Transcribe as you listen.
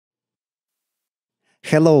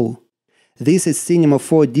Hello! This is Cinema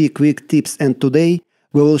 4D Quick Tips, and today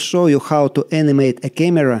we will show you how to animate a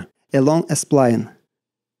camera along a spline.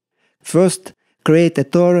 First, create a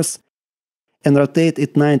torus and rotate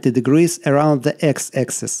it 90 degrees around the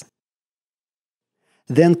x-axis.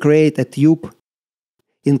 Then create a tube,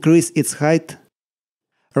 increase its height,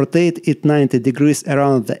 rotate it 90 degrees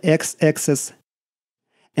around the x-axis,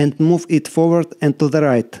 and move it forward and to the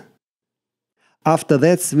right. After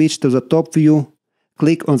that, switch to the top view,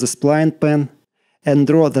 click on the Spline Pen, and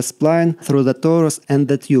draw the spline through the torus and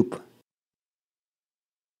the tube.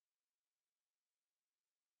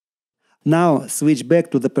 Now switch back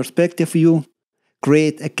to the perspective view,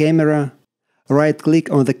 create a camera,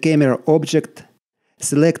 right-click on the camera object,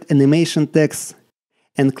 select Animation text,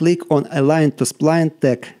 and click on Align to Spline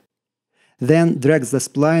tag. Then drag the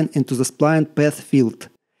spline into the Spline Path field,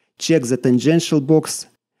 check the Tangential box,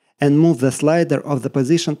 and move the slider of the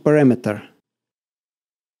position parameter.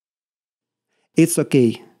 It's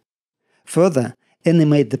OK. Further,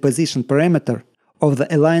 animate the position parameter of the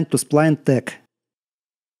Align to Spline tag.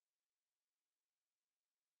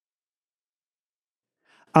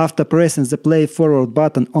 After pressing the Play Forward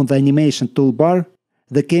button on the animation toolbar,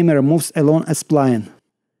 the camera moves along a spline.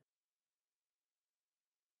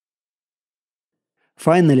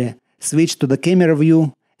 Finally, switch to the camera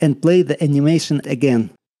view and play the animation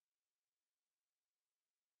again.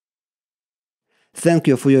 Thank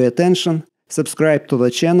you for your attention, subscribe to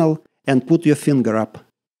the channel and put your finger up.